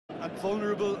and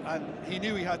vulnerable, and he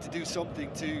knew he had to do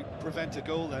something to prevent a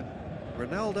goal then.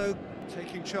 Ronaldo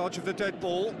taking charge of the dead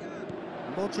ball.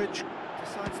 Modric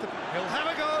decides to... He'll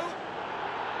have a go!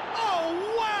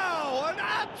 Oh, wow! An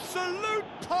absolute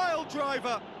pile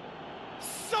driver!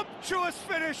 Sumptuous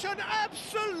finish, an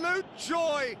absolute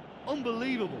joy!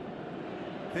 Unbelievable.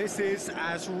 This is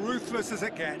as ruthless as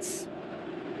it gets.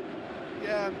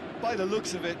 Yeah, by the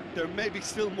looks of it, there may be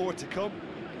still more to come.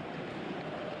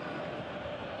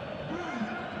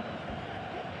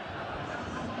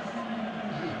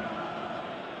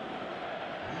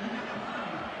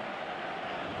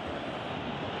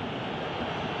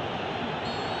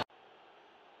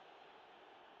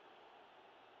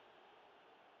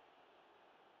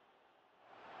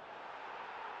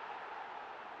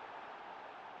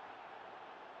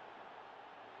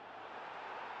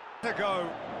 To go.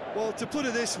 Well, to put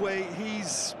it this way,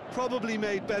 he's probably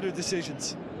made better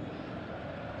decisions.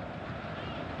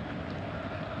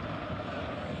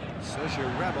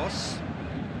 Sergio Ramos.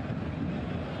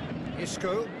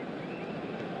 Isco.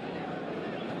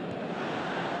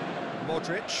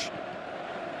 Modric.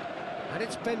 And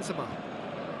it's Benzema.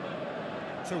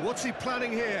 So what's he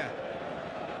planning here?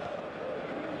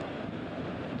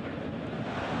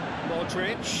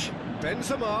 Modric.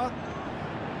 Benzema.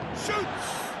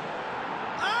 Shoots!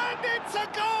 And it's a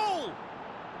goal!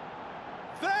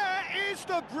 There is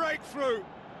the breakthrough!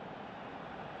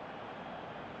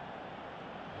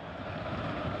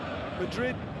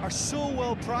 Madrid are so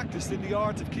well practiced in the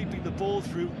art of keeping the ball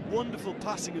through wonderful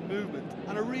passing and movement,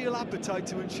 and a real appetite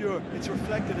to ensure it's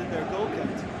reflected in their goal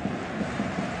count.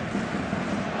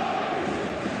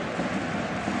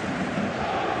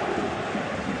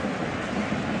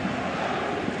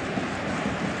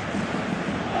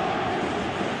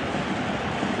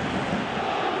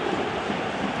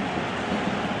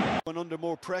 Under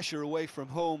more pressure away from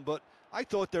home, but I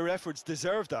thought their efforts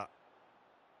deserved that.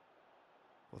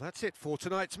 Well, that's it for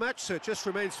tonight's match, so it just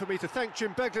remains for me to thank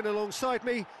Jim Beglin alongside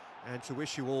me and to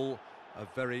wish you all a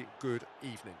very good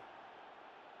evening.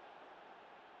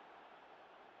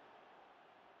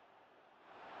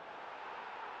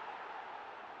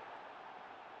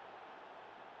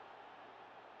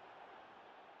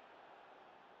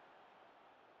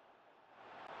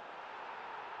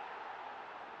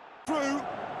 Through.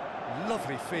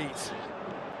 Lovely feet.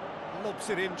 Lobs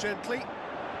it in gently.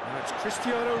 Now it's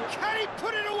Cristiano. Can he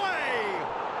put it away?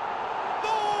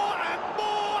 More and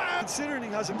more! And considering he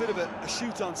has a bit of a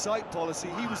shoot-on-sight policy,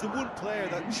 he was the one player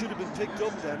that should have been picked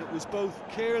up then. It was both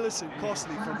careless and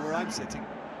costly from where I'm sitting.